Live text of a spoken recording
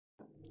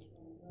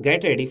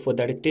Get ready for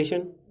the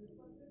dictation.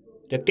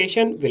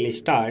 Dictation will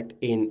start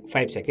in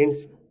 5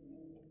 seconds.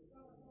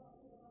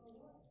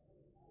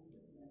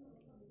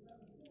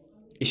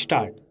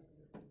 Start.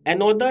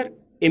 Another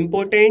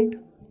important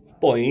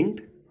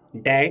point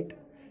that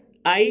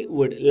I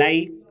would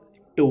like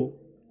to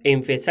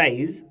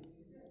emphasize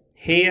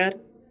here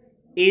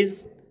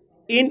is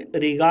in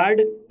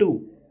regard to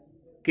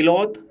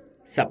cloth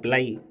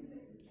supply.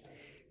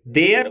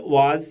 There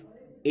was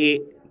a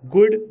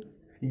good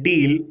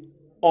deal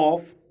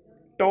of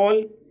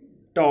tall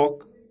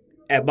talk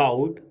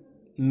about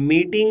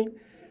meeting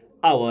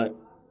our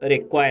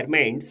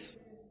requirements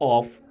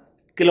of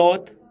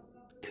cloth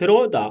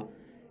through the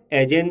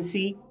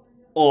agency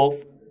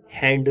of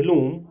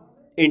handloom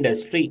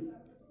industry.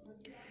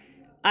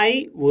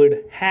 I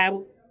would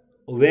have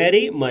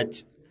very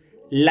much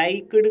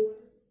liked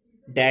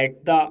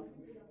that the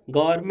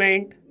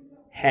government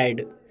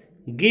had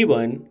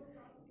given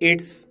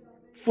its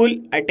full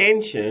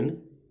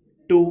attention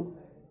to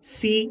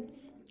see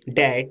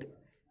that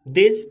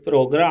this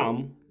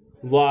program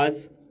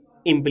was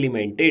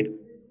implemented.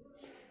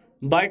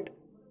 But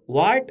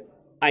what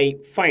I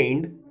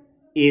find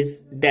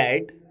is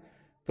that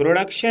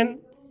production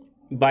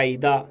by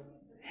the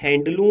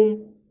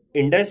handloom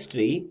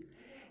industry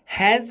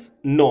has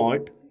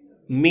not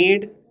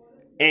made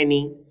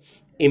any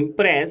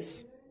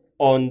impress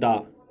on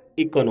the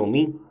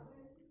economy.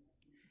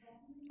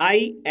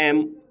 I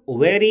am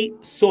very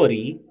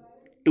sorry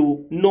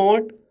to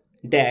note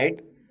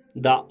that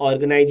the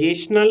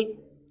organizational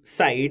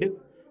side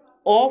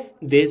of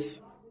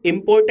this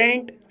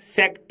important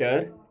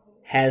sector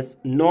has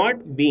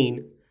not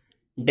been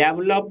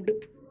developed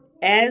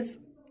as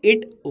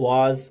it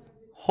was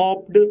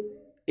hoped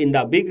in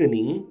the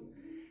beginning,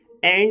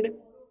 and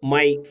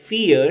my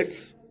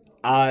fears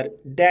are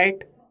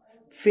that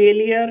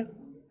failure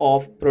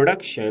of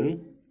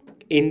production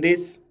in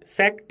this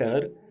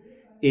sector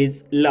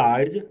is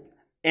large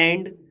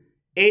and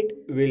it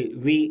will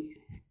be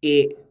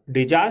a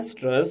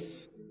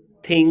disastrous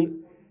thing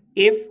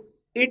if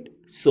it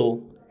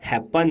so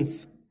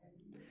happens.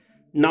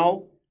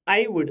 Now,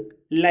 I would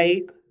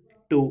like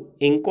to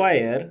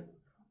inquire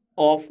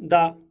of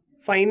the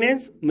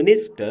finance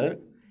minister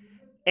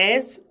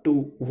as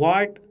to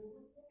what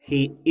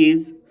he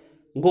is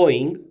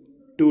going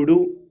to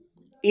do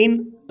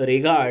in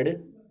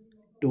regard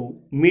to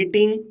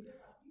meeting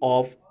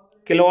of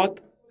cloth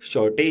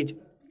shortage.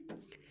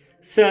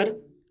 Sir,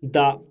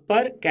 the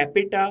per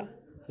capita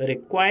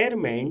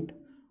requirement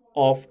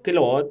of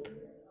cloth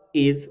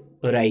is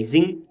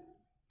rising,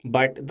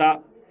 but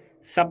the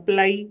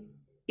supply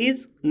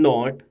is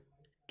not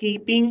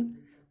keeping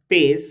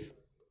pace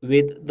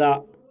with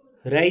the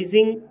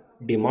rising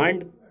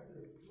demand.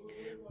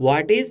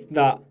 What is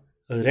the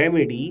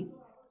remedy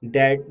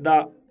that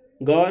the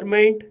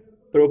government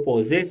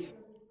proposes?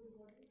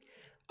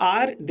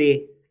 Are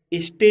they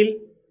still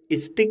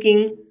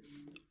sticking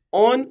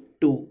on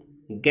to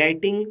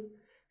getting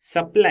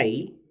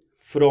supply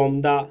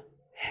from the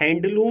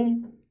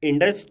handloom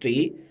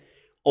industry,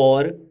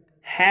 or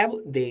have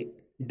they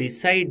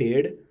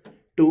decided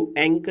to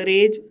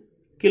encourage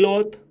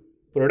cloth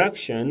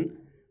production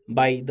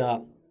by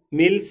the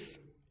mills?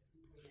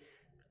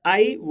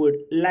 I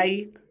would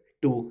like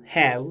to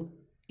have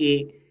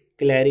a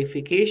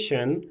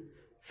clarification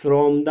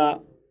from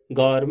the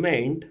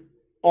government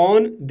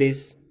on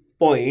this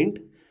point,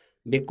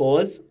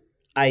 because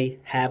I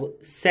have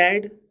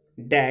said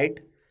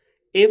that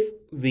if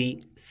we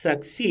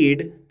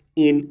succeed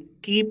in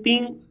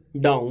keeping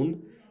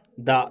down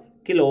the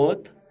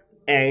cloth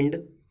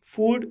and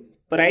food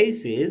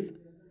prices,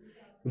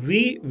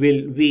 we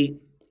will be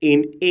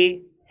in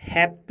a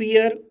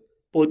happier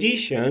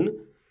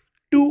position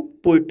to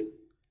put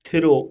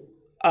through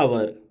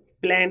our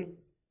plan.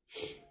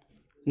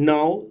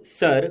 Now,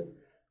 sir,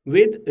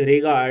 with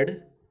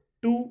regard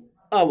to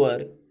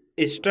our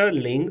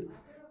sterling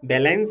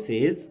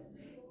balances,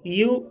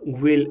 you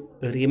will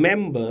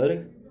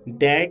remember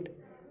that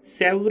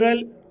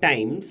several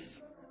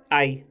times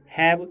I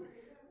have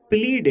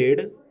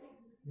pleaded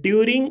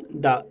during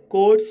the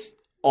course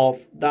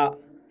of the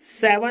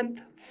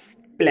 7th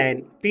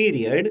plan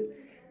period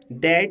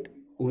that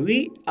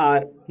we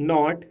are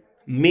not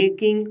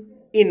making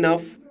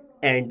enough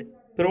and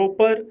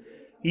proper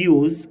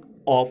use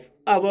of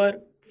our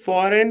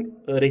foreign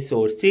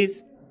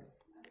resources.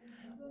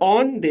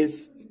 On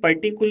this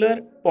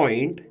particular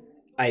point,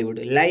 I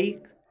would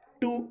like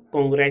to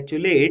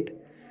congratulate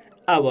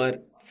our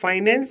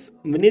finance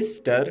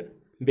minister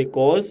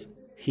because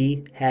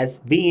he has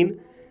been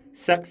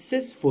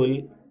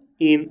successful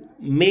in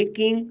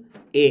making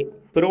a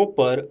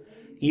proper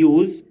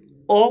use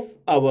of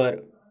our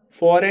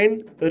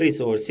foreign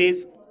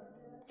resources.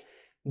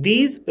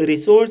 These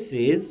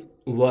resources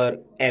were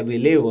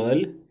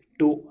available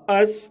to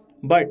us,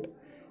 but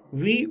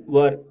we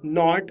were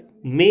not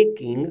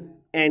making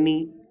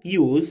any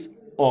use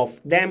of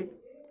them.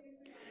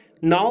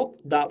 Now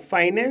the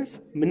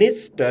finance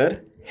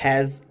minister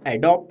has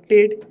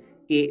adopted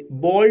a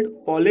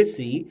bold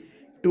policy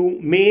to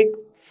make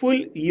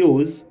full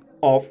use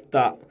of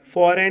the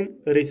foreign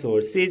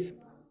resources.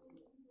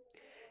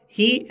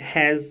 He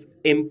has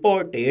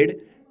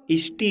imported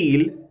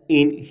steel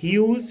in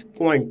huge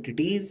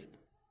quantities.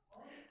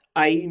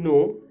 I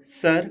know,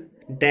 sir,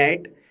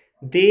 that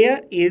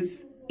there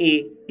is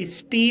a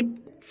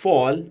steep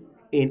fall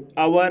in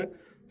our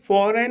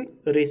foreign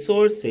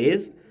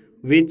resources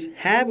which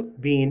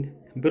have been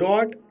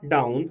brought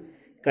down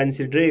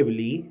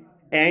considerably,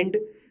 and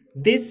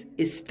this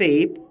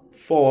steep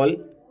fall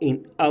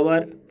in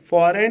our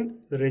foreign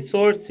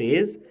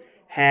resources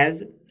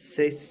has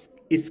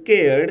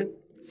scared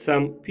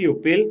some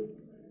people.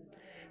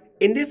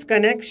 In this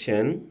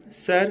connection,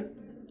 sir,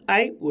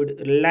 I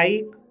would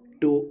like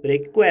to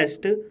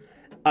request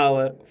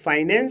our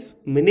finance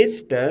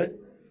minister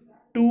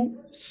to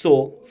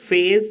so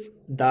phase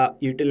the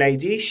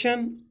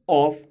utilization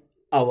of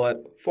our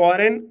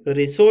foreign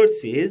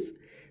resources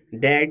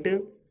that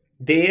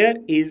there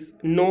is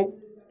no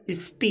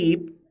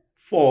steep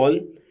fall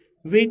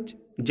which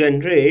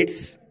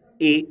generates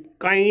a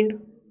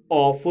kind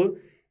of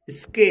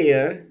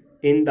scare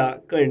in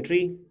the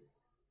country.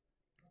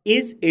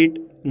 Is it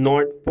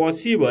not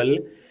possible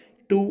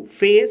to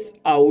phase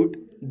out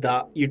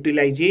the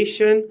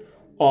utilization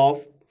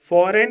of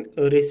foreign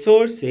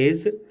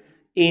resources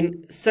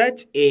in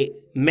such a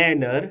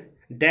manner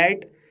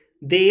that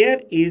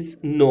there is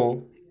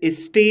no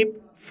steep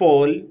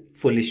fall,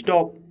 full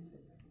stop?